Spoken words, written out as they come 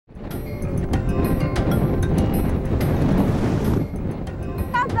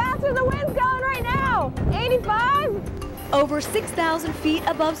Over 6,000 feet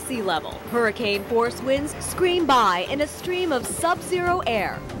above sea level, hurricane force winds scream by in a stream of sub-zero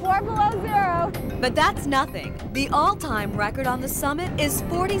air. 4 below zero. But that's nothing. The all-time record on the summit is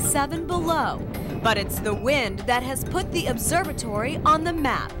 47 below. But it's the wind that has put the observatory on the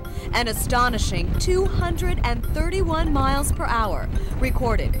map. An astonishing 231 miles per hour,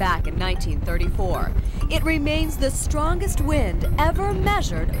 recorded back in 1934. It remains the strongest wind ever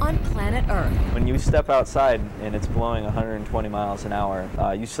measured on planet Earth. When you step outside and it's blowing 120 miles an hour,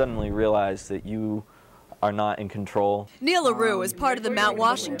 you suddenly realize that you are not in control. Neil LaRue is part of the Mount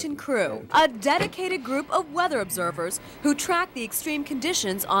Washington crew, a dedicated group of weather observers who track the extreme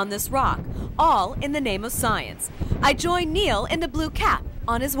conditions on this rock, all in the name of science. I join Neil in the blue cap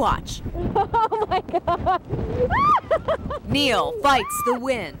on his watch. Oh my God. Neil fights the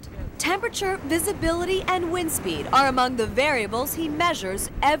wind. Temperature, visibility, and wind speed are among the variables he measures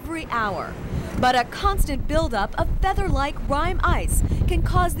every hour. But a constant buildup of feather-like rime ice can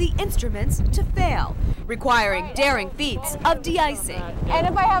cause the instruments to fail, requiring daring feats of de-icing. And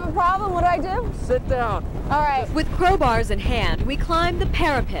if I have a problem, what do I do? Sit down. All right. With crowbars in hand, we climb the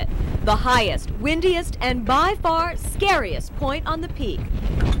parapet, the highest, windiest, and by far scariest point on the peak.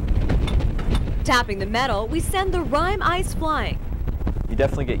 Tapping the metal, we send the rime ice flying. You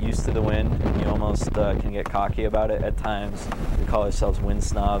definitely get used to the wind, and you almost can get cocky about it at times. We call ourselves wind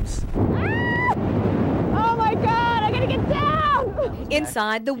snobs. Oh my God, I gotta get down!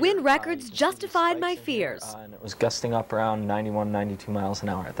 Inside, the wind records justified my fears. And it was gusting up around 91, 92 miles an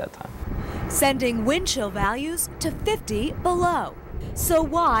hour at that time. Sending wind chill values to 50 below. So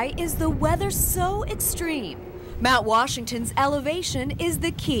why is the weather so extreme? Mount Washington's elevation is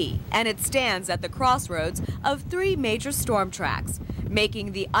the key, and it stands at the crossroads of 3 major storm tracks,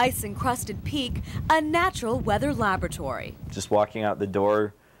 making the ice-encrusted peak a natural weather laboratory. Just walking out the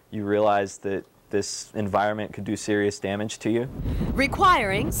door, you realize that this environment could do serious damage to you.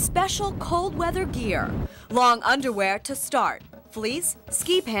 Requiring special cold weather gear, long underwear to start, fleece,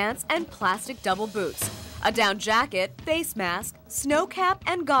 ski pants, and plastic double boots, a down jacket, face mask, snow cap,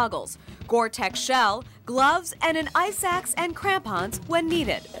 and goggles, Gore-Tex shell, gloves, and an ice axe and crampons when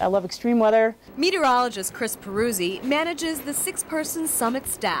needed. I love extreme weather. Meteorologist Chris Peruzzi manages the 6-person summit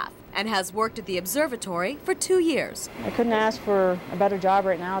staff and has worked at the observatory for 2 years. I couldn't ask for a better job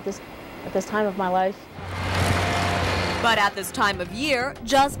right now at this time of my life. But at this time of year,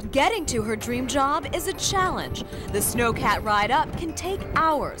 just getting to her dream job is a challenge. The Snowcat ride up can take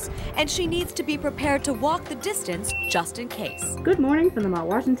hours, and she needs to be prepared to walk the distance just in case. Good morning from the Mount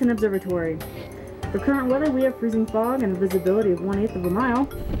Washington Observatory. For current weather, we have freezing fog and a visibility of 1/8 of a mile.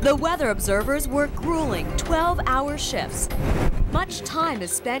 The weather observers work grueling 12-hour shifts. Much time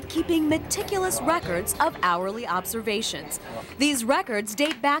is spent keeping meticulous records of hourly observations. These records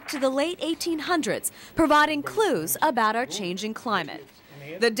date back to the late 1800s, providing clues about our changing climate.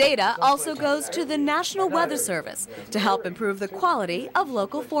 The data also goes to the National Weather Service to help improve the quality of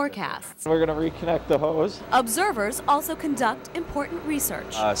local forecasts. We're going to reconnect the hose. Observers also conduct important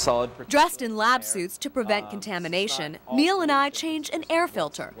research. Dressed in lab suits to prevent contamination, Neil and I change an air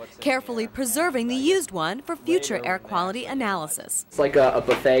filter, carefully preserving the used one for future air quality analysis. It's like a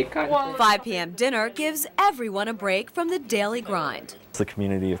buffet kind of thing. 5 p.m. dinner gives everyone a break from the daily grind. It's the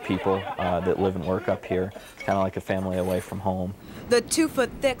community of people that live and work up here, kind of like a family away from home. The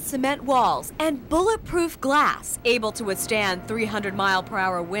 2-foot-thick cement walls and bulletproof glass, able to withstand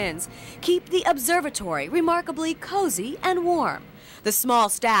 300-mile-per-hour winds, keep the observatory remarkably cozy and warm. The small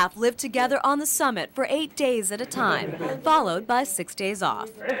staff live together on the summit for 8 days at a time, followed by 6 days off.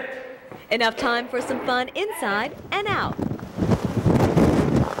 Enough time for some fun inside and out.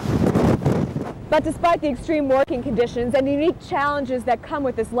 But despite the extreme working conditions and the unique challenges that come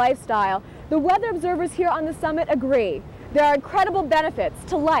with this lifestyle, the weather observers here on the summit agree. There are incredible benefits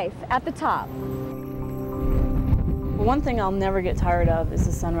to life at the top. One thing I'll never get tired of is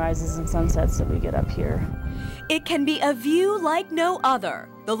the sunrises and sunsets that we get up here. It can be a view like no other.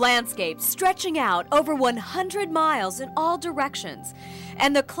 The landscape stretching out over 100 miles in all directions.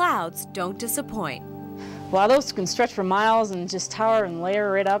 And the clouds don't disappoint. Wow, those can stretch for miles and just tower and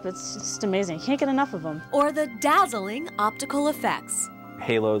layer right up. It's just amazing. You can't get enough of them. Or the dazzling optical effects.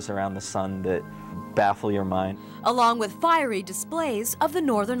 Halos around the sun that baffle your mind. Along with fiery displays of the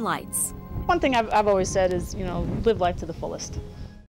northern lights. One thing I've always said is, live life to the fullest.